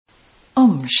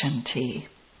Om Shanti.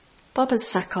 Baba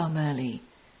Sakar Murli,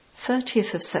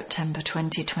 30th of September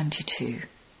 2022.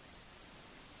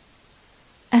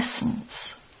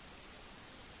 Essence.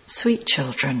 Sweet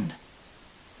children,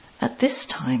 at this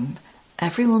time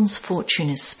everyone's fortune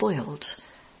is spoiled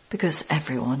because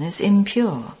everyone is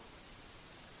impure.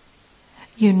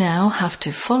 You now have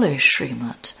to follow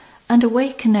Srimad and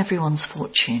awaken everyone's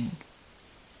fortune.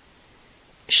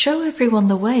 Show everyone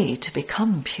the way to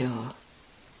become pure.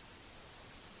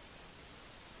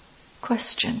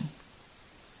 Question.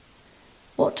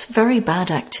 What very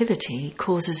bad activity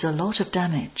causes a lot of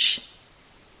damage?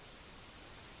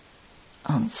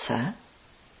 Answer.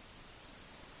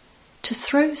 To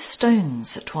throw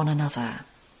stones at one another,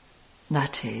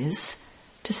 that is,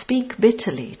 to speak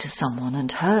bitterly to someone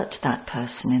and hurt that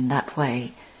person in that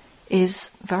way,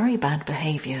 is very bad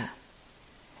behaviour.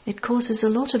 It causes a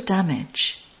lot of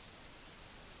damage.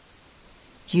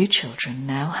 You children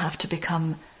now have to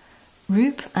become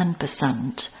Rup and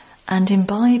Basant and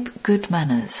imbibe good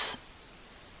manners.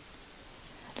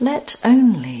 Let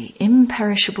only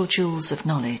imperishable jewels of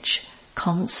knowledge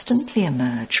constantly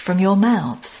emerge from your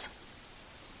mouths.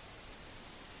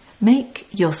 Make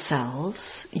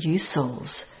yourselves, you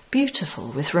souls, beautiful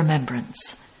with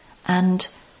remembrance, and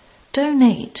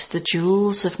donate the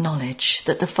jewels of knowledge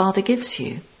that the Father gives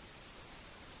you.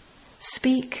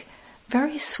 Speak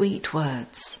very sweet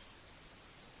words.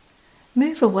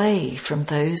 Move away from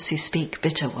those who speak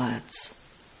bitter words.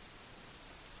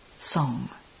 Song.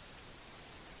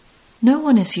 No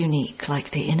one is unique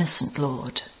like the innocent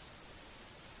Lord.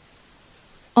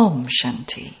 Om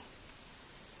Shanti.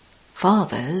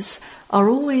 Fathers are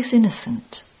always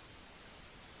innocent.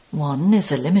 One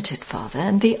is a limited father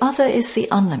and the other is the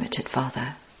unlimited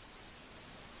father.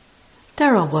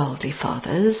 There are worldly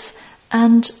fathers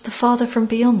and the Father from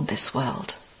beyond this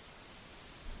world.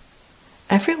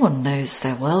 Everyone knows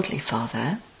their worldly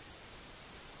father.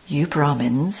 You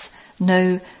Brahmins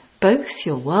know both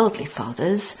your worldly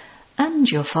fathers and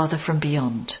your Father from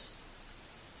beyond.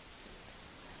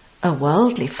 A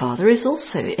worldly father is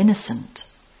also innocent.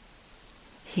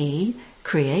 He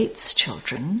creates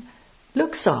children,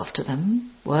 looks after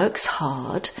them, works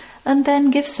hard, and then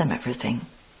gives them everything.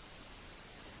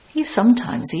 He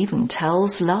sometimes even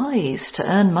tells lies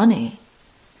to earn money.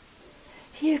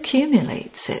 He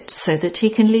accumulates it so that he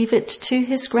can leave it to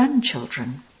his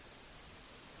grandchildren.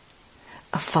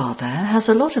 A father has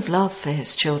a lot of love for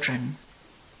his children.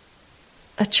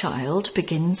 A child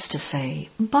begins to say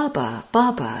Baba,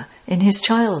 Baba in his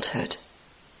childhood.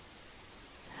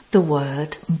 The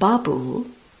word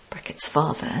Babu, brackets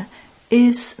father,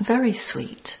 is very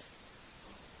sweet.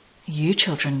 You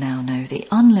children now know the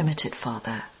unlimited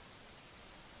Father.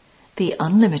 The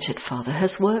unlimited Father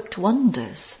has worked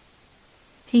wonders.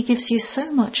 He gives you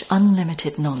so much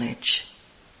unlimited knowledge.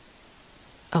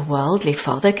 A worldly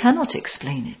father cannot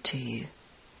explain it to you.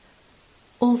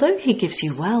 Although he gives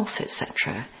you wealth,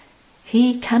 etc.,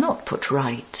 he cannot put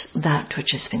right that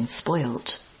which has been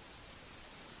spoiled.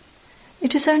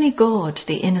 It is only God,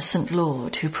 the innocent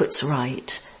Lord, who puts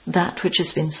right that which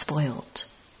has been spoiled.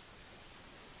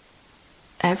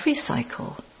 Every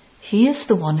cycle, he is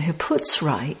the one who puts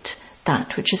right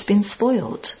that which has been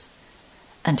spoiled.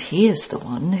 And he is the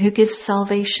one who gives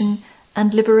salvation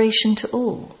and liberation to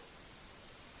all.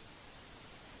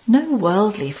 No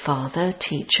worldly father,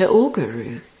 teacher or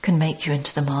guru can make you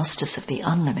into the masters of the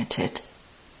unlimited.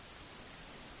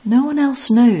 No one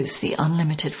else knows the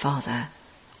unlimited Father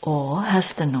or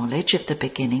has the knowledge of the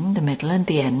beginning, the middle and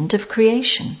the end of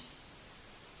creation.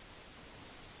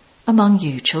 Among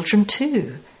you children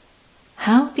too,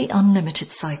 how the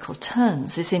unlimited cycle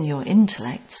turns is in your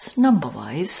intellects,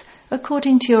 number-wise,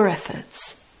 according to your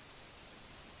efforts.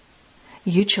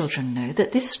 You children know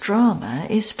that this drama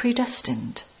is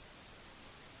predestined.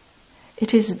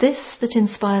 It is this that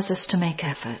inspires us to make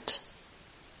effort.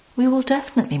 We will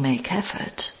definitely make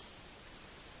effort.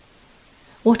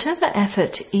 Whatever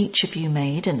effort each of you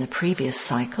made in the previous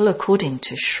cycle according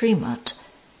to Srimad,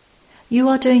 you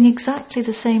are doing exactly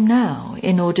the same now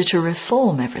in order to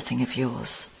reform everything of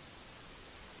yours.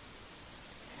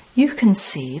 You can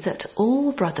see that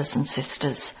all brothers and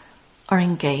sisters are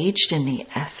engaged in the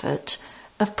effort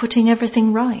of putting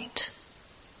everything right.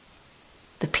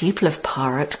 The people of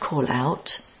Bharat call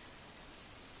out,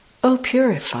 O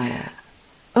purifier,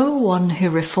 O one who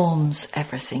reforms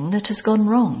everything that has gone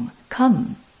wrong,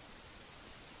 come.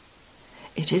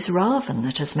 It is Ravan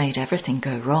that has made everything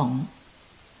go wrong.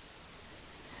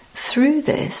 Through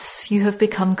this you have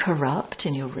become corrupt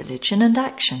in your religion and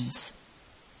actions.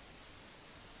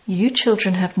 You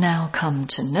children have now come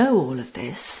to know all of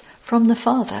this from the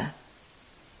Father.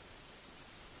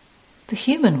 The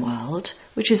human world,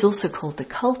 which is also called the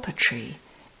Kalpa tree,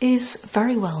 is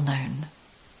very well known.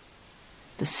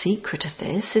 The secret of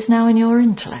this is now in your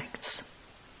intellects.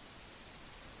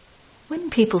 When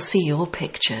people see your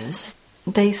pictures,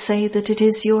 they say that it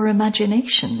is your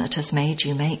imagination that has made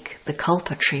you make the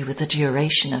Kalpa tree with a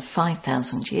duration of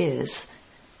 5,000 years.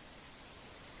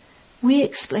 We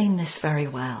explain this very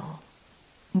well.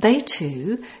 They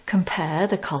too compare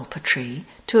the Kalpa tree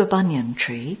to a banyan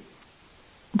tree.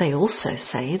 They also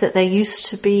say that there used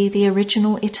to be the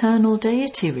original eternal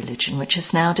deity religion which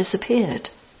has now disappeared.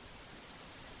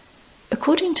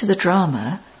 According to the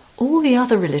drama, all the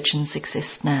other religions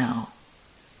exist now.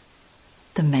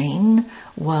 The main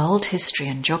world history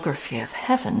and geography of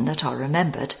heaven that are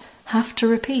remembered have to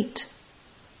repeat.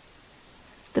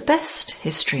 The best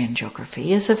history and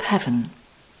geography is of heaven.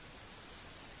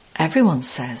 Everyone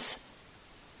says,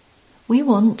 we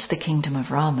want the kingdom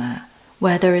of Rama,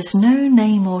 where there is no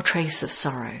name or trace of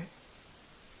sorrow.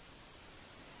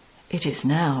 It is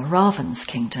now Ravan's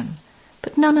kingdom,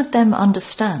 but none of them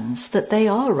understands that they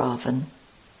are Ravan.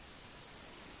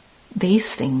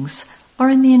 These things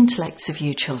are in the intellects of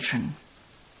you children.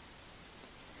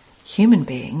 Human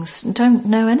beings don't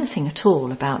know anything at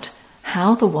all about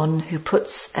how the one who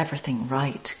puts everything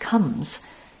right comes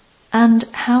and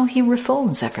how he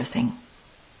reforms everything.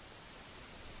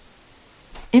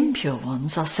 Impure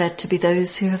ones are said to be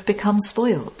those who have become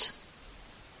spoilt.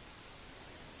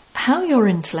 How your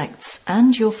intellects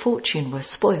and your fortune were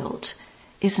spoilt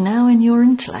is now in your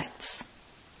intellects.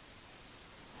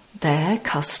 Their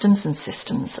customs and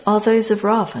systems are those of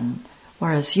Ravan,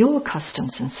 whereas your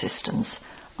customs and systems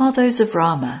are those of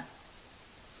Rama.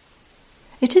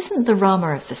 It isn't the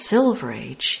Rama of the Silver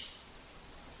Age.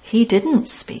 He didn't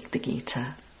speak the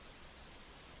Gita.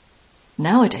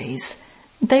 Nowadays,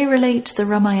 they relate the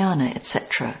Ramayana,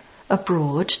 etc.,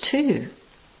 abroad too.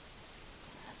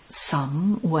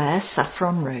 Some wear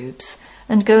saffron robes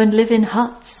and go and live in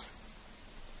huts.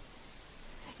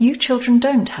 You children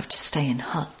don't have to stay in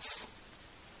huts.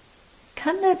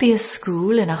 Can there be a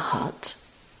school in a hut?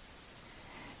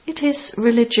 It is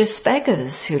religious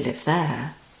beggars who live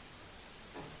there.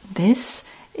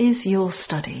 This is your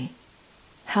study.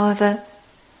 However,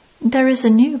 there is a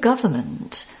new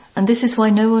government, and this is why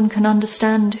no one can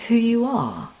understand who you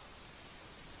are.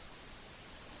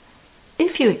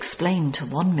 If you explain to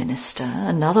one minister,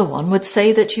 another one would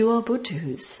say that you are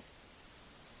Buddhus.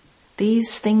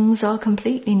 These things are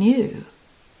completely new.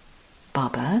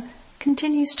 Baba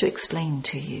continues to explain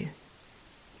to you.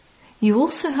 You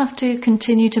also have to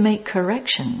continue to make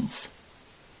corrections.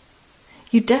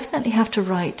 You definitely have to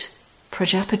write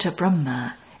Prajapita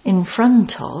Brahma in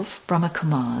front of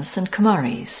Brahmakumars and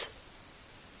Kumaris.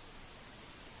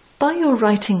 By your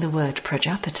writing the word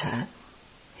Prajapita,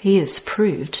 he is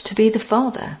proved to be the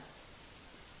father.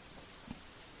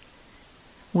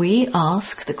 We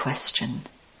ask the question,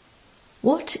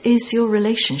 what is your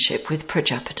relationship with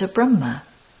Prajapita Brahma?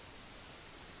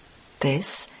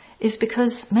 This is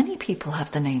because many people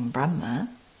have the name Brahma.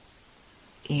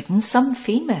 Even some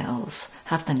females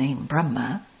have the name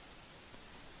Brahma.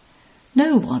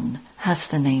 No one has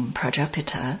the name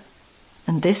Prajapita,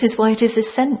 and this is why it is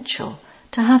essential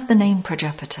to have the name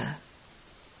Prajapita.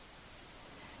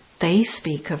 They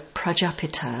speak of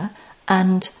Prajapita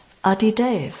and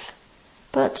Adidev,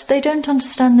 but they don't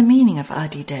understand the meaning of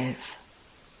Adidev.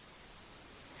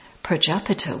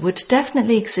 Prajapita would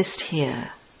definitely exist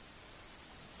here.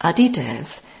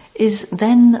 Adidev is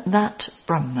then that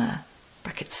Brahma,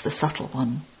 brackets the subtle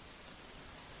one.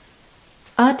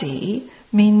 Adi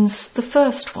means the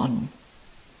first one.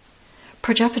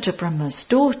 Prajapita Brahma's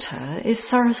daughter is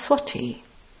Saraswati.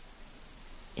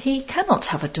 He cannot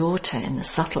have a daughter in the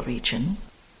subtle region.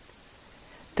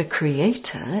 The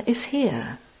creator is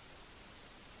here.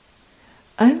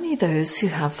 Only those who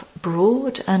have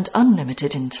broad and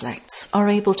unlimited intellects are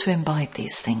able to imbibe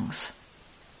these things.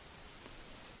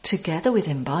 Together with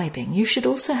imbibing, you should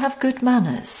also have good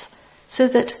manners, so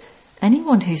that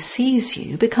anyone who sees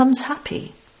you becomes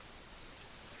happy.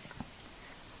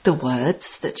 The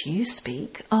words that you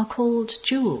speak are called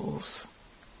jewels.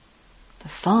 The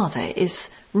Father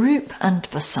is Rup and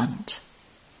Basant.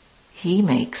 He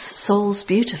makes souls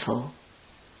beautiful.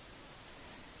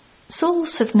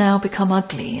 Souls have now become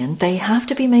ugly and they have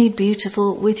to be made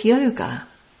beautiful with yoga.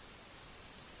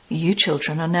 You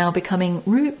children are now becoming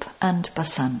Rup and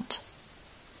Basant.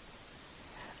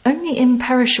 Only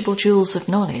imperishable jewels of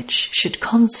knowledge should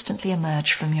constantly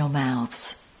emerge from your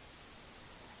mouths.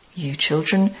 You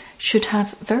children should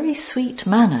have very sweet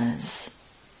manners.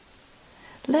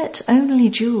 Let only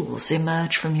jewels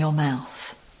emerge from your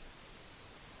mouth.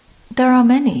 There are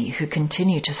many who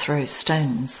continue to throw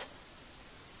stones.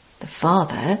 The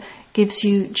Father gives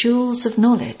you jewels of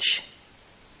knowledge.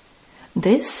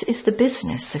 This is the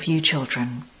business of you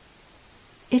children.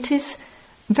 It is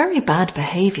very bad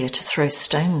behaviour to throw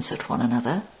stones at one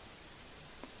another.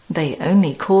 They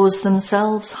only cause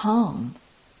themselves harm.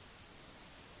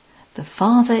 The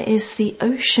Father is the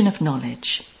ocean of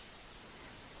knowledge.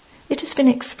 It has been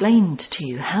explained to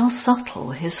you how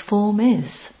subtle his form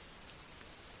is.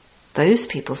 Those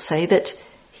people say that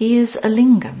he is a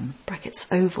lingam, brackets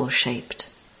oval-shaped.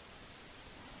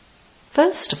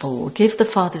 First of all, give the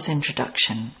Father's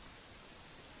introduction.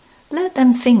 Let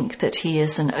them think that he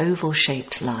is an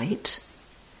oval-shaped light.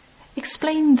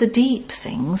 Explain the deep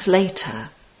things later.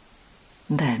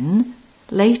 Then,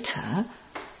 later,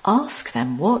 ask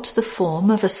them what the form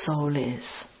of a soul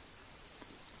is.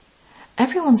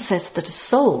 Everyone says that a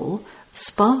soul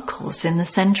sparkles in the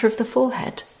centre of the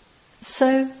forehead,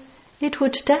 so it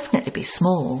would definitely be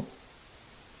small.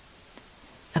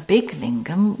 A big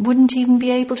lingam wouldn't even be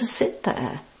able to sit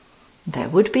there. There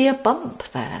would be a bump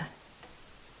there.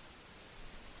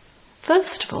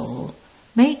 First of all,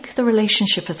 make the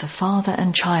relationship of the father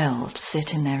and child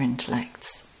sit in their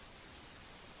intellects.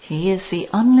 He is the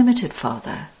unlimited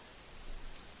Father.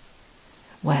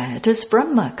 Where does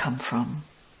Brahma come from?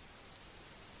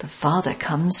 The Father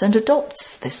comes and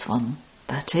adopts this one,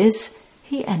 that is,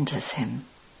 he enters him.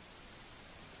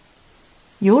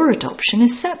 Your adoption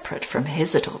is separate from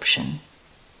his adoption.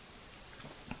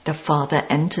 The Father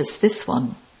enters this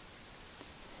one.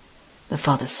 The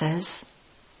Father says,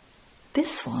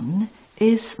 "This one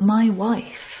is my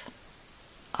wife.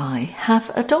 I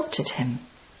have adopted him.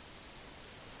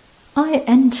 I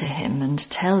enter him and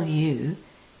tell you,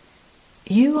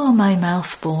 you are my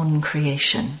mouth-born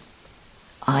creation.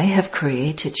 I have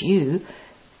created you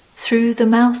through the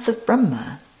mouth of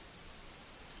Brahma.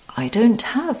 I don't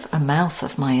have a mouth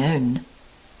of my own.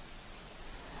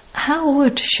 How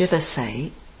would Shiva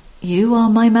say, you are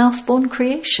my mouth-born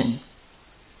creation?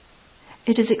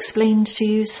 It is explained to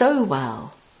you so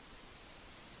well."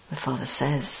 The Father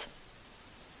says,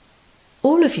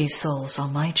 "All of you souls are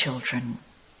my children.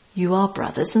 You are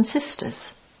brothers and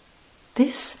sisters.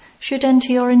 This should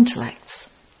enter your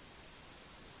intellects.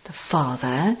 The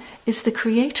Father is the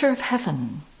creator of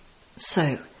heaven.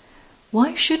 So,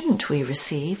 why shouldn't we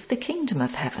receive the kingdom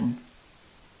of heaven?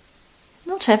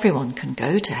 Not everyone can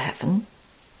go to heaven."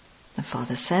 The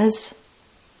Father says,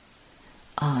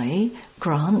 "I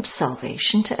grant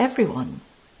salvation to everyone.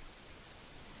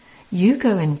 You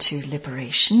go into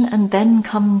liberation and then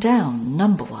come down,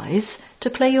 number-wise, to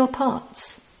play your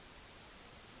parts.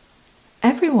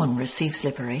 Everyone receives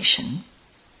liberation.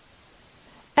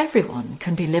 Everyone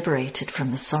can be liberated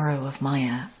from the sorrow of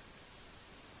Maya.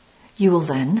 You will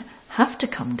then have to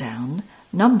come down,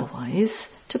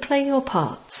 number-wise, to play your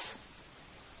parts.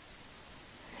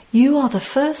 You are the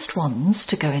first ones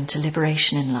to go into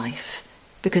liberation in life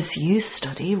because you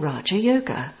study Raja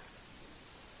Yoga.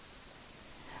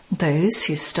 Those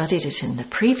who studied it in the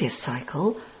previous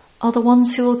cycle are the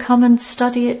ones who will come and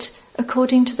study it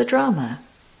according to the drama.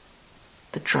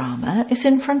 The drama is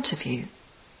in front of you.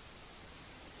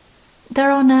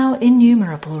 There are now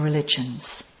innumerable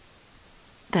religions.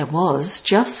 There was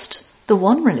just the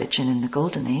one religion in the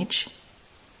Golden Age.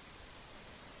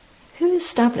 Who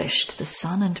established the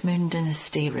Sun and Moon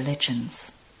dynasty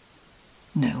religions?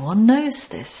 No one knows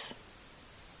this.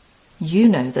 You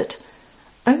know that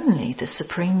only the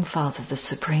Supreme Father, the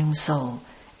Supreme Soul,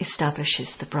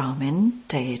 establishes the Brahmin,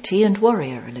 deity and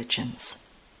warrior religions.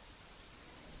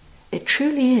 It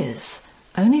truly is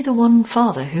only the one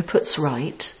Father who puts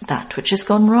right that which has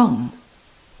gone wrong.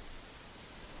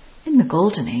 In the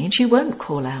Golden Age, you won't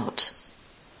call out,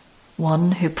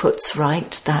 "One who puts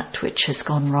right that which has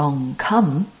gone wrong,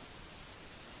 come."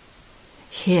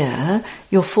 Here,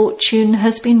 your fortune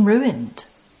has been ruined.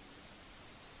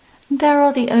 There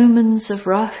are the omens of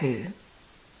Rahu.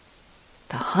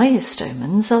 The highest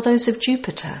omens are those of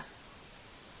Jupiter.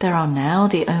 There are now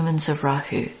the omens of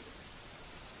Rahu.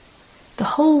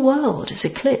 The whole world is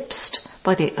eclipsed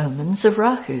by the omens of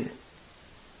Rahu.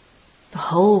 The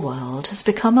whole world has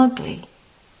become ugly.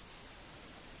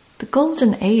 The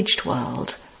golden aged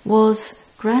world was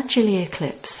gradually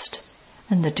eclipsed,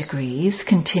 and the degrees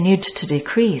continued to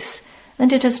decrease,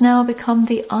 and it has now become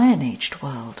the iron-aged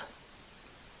world.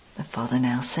 The Father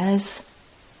now says,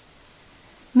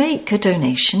 "Make a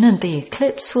donation and the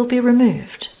eclipse will be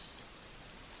removed."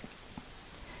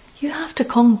 You have to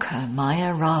conquer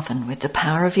Maya Ravan with the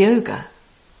power of yoga.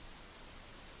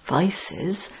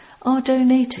 Vices are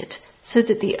donated so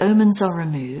that the omens are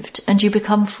removed and you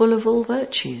become full of all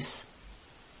virtues.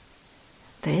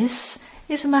 This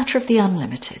is a matter of the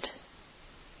unlimited.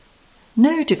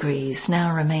 No degrees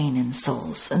now remain in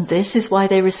souls, and this is why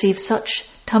they receive such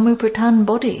tamupratan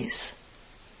bodies.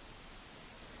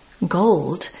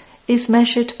 Gold is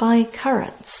measured by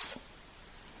carats.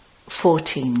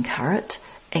 14 carat,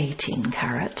 18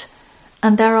 carat,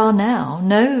 and there are now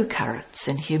no carats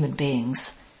in human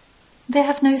beings. They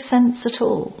have no sense at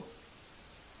all.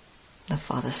 The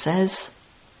Father says,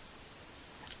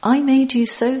 I made you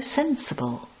so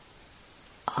sensible.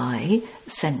 I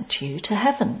sent you to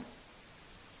heaven.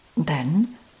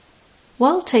 Then,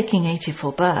 while taking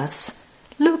 84 births,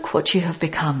 look what you have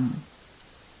become.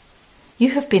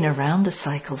 You have been around the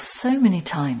cycle so many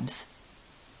times.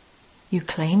 You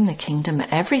claim the kingdom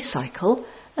every cycle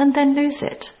and then lose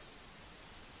it.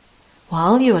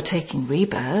 While you are taking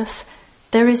rebirth,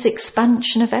 there is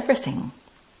expansion of everything.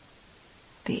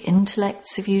 The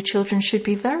intellects of you children should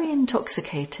be very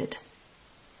intoxicated.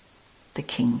 The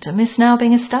kingdom is now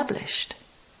being established.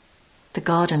 The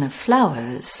garden of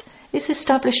flowers is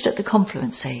established at the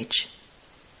confluence age.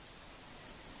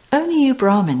 Only you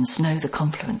Brahmins know the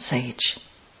confluence age.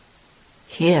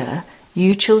 Here,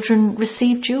 you children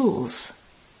receive jewels.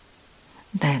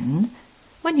 Then,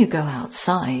 when you go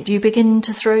outside, you begin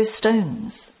to throw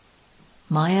stones.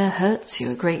 Maya hurts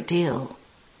you a great deal.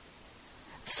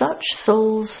 Such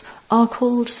souls are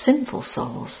called sinful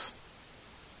souls.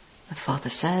 The Father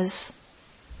says,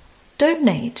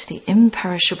 donate the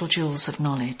imperishable jewels of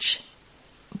knowledge.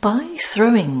 By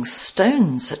throwing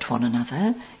stones at one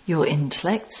another, your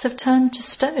intellects have turned to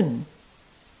stone.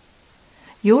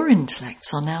 Your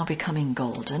intellects are now becoming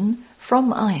golden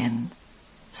from iron.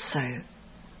 So,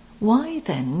 why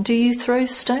then do you throw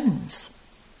stones?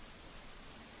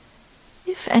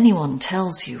 If anyone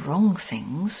tells you wrong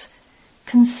things,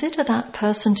 consider that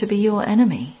person to be your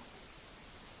enemy.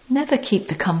 Never keep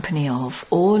the company of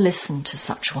or listen to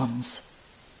such ones.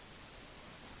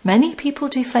 Many people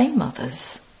defame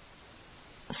others.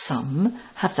 Some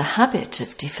have the habit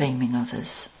of defaming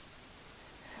others.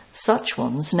 Such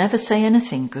ones never say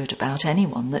anything good about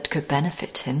anyone that could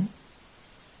benefit him.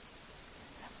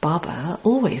 Baba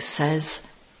always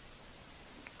says,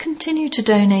 continue to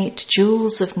donate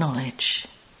jewels of knowledge.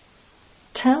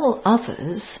 Tell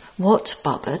others what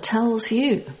Baba tells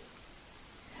you.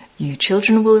 You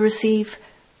children will receive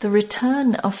the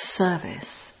return of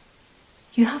service.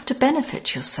 You have to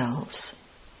benefit yourselves.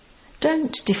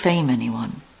 Don't defame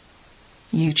anyone.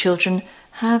 You children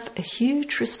have a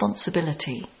huge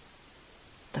responsibility.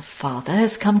 The Father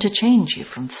has come to change you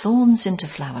from thorns into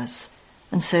flowers,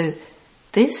 and so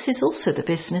this is also the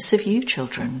business of you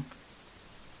children.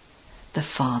 The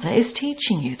Father is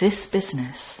teaching you this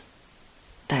business.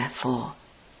 Therefore,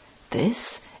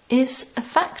 this is a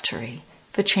factory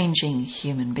for changing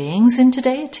human beings into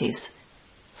deities,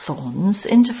 thorns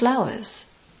into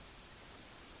flowers.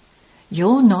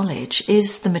 Your knowledge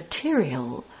is the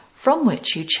material from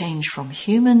which you change from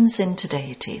humans into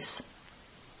deities.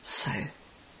 So,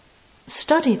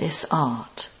 study this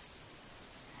art.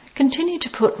 Continue to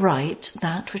put right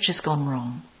that which has gone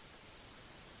wrong.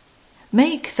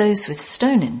 Make those with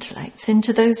stone intellects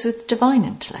into those with divine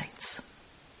intellects.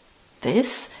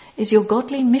 This is your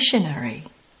godly missionary.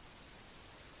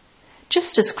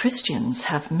 Just as Christians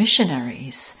have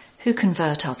missionaries who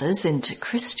convert others into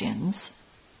Christians,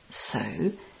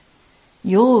 so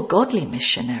your godly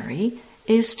missionary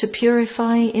is to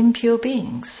purify impure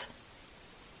beings.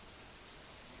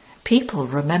 People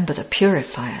remember the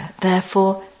purifier,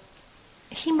 therefore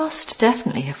he must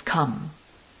definitely have come.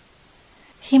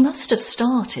 He must have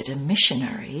started a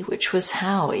missionary, which was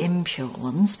how impure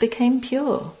ones became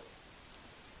pure.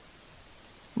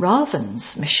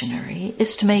 Ravan's missionary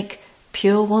is to make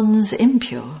pure ones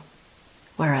impure,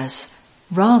 whereas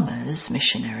Rama's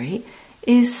missionary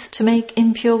is to make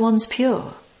impure ones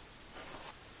pure.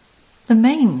 The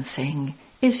main thing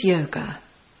is yoga.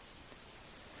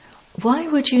 Why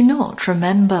would you not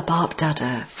remember Bap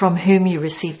Dada, from whom you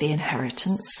receive the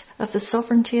inheritance of the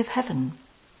sovereignty of heaven?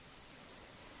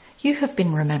 You have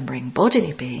been remembering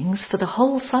bodily beings for the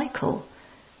whole cycle,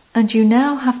 and you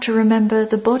now have to remember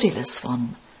the bodiless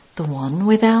one, the one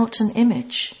without an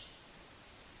image.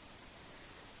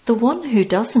 The one who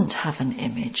doesn't have an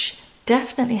image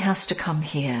definitely has to come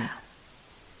here.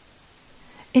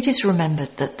 It is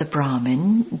remembered that the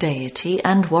Brahmin, deity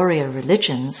and warrior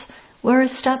religions were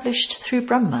established through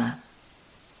Brahma.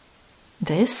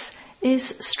 This is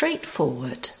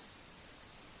straightforward.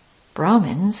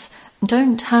 Brahmins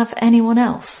don't have anyone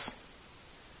else.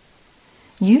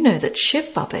 You know that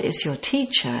Shiv Baba is your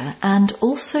teacher and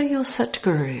also your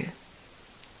Satguru.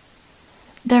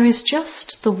 There is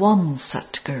just the one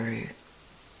Satguru.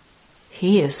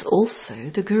 He is also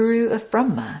the Guru of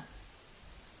Brahma.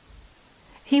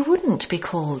 He wouldn't be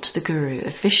called the Guru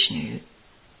of Vishnu.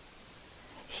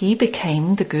 He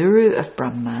became the Guru of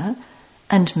Brahma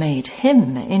and made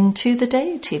him into the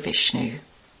deity Vishnu.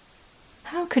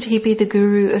 How could he be the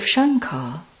Guru of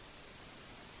Shankar?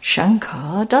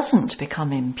 Shankar doesn't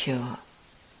become impure.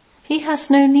 He has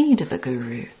no need of a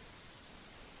guru.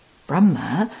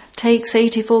 Brahma takes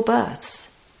 84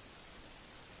 births.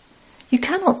 You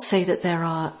cannot say that there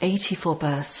are 84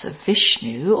 births of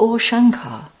Vishnu or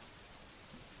Shankar.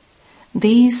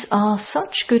 These are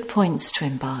such good points to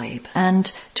imbibe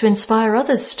and to inspire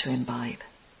others to imbibe.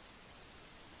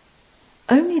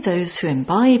 Only those who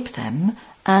imbibe them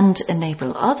and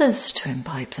enable others to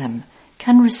imbibe them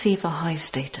can receive a high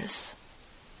status.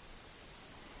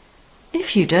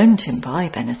 If you don't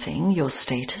imbibe anything, your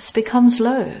status becomes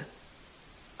low.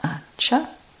 Acha.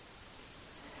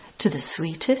 To the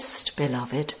sweetest,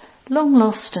 beloved,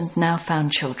 long-lost and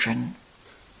now-found children,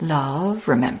 love,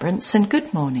 remembrance and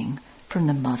good morning from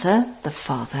the mother, the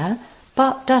father,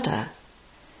 Bap Dada.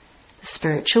 The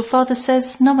spiritual father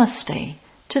says Namaste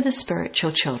to the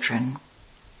spiritual children.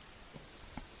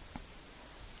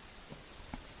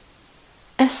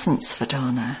 Essence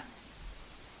Vedana.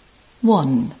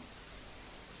 1.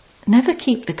 Never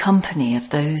keep the company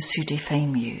of those who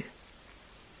defame you.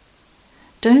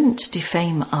 Don't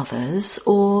defame others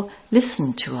or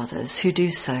listen to others who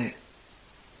do so.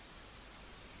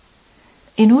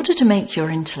 In order to make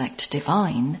your intellect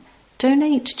divine,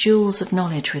 donate jewels of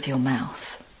knowledge with your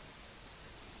mouth.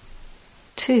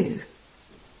 2.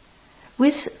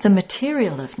 With the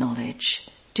material of knowledge,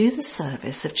 do the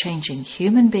service of changing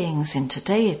human beings into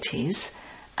deities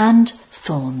and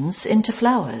thorns into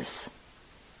flowers.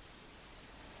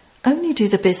 Only do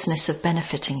the business of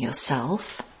benefiting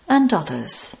yourself and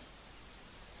others.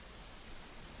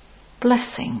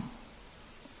 Blessing.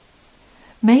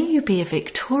 May you be a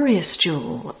victorious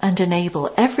jewel and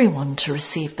enable everyone to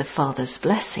receive the Father's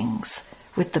blessings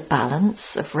with the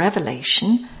balance of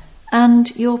revelation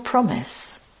and your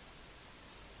promise.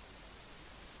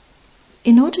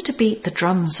 In order to beat the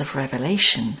drums of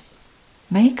revelation,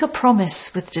 make a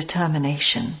promise with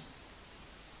determination.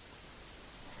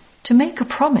 To make a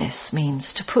promise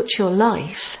means to put your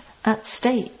life at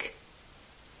stake.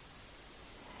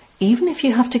 Even if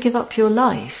you have to give up your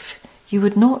life, you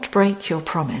would not break your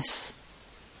promise.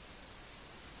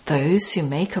 Those who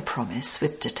make a promise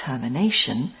with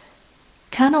determination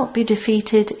cannot be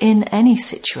defeated in any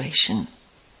situation.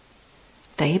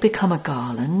 They become a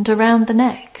garland around the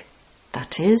neck.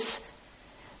 That is,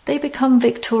 they become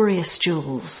victorious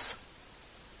jewels.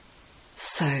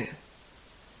 So,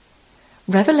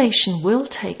 revelation will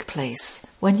take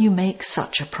place when you make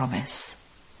such a promise.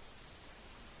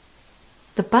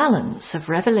 The balance of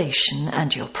revelation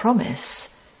and your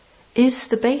promise is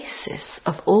the basis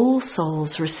of all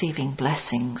souls receiving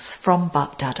blessings from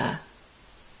Bap Dada.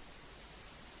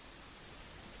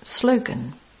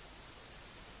 Slogan.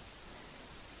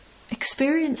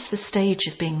 Experience the stage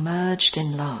of being merged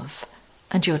in love,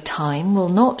 and your time will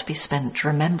not be spent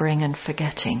remembering and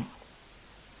forgetting.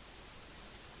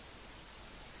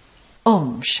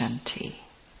 Om Shanti.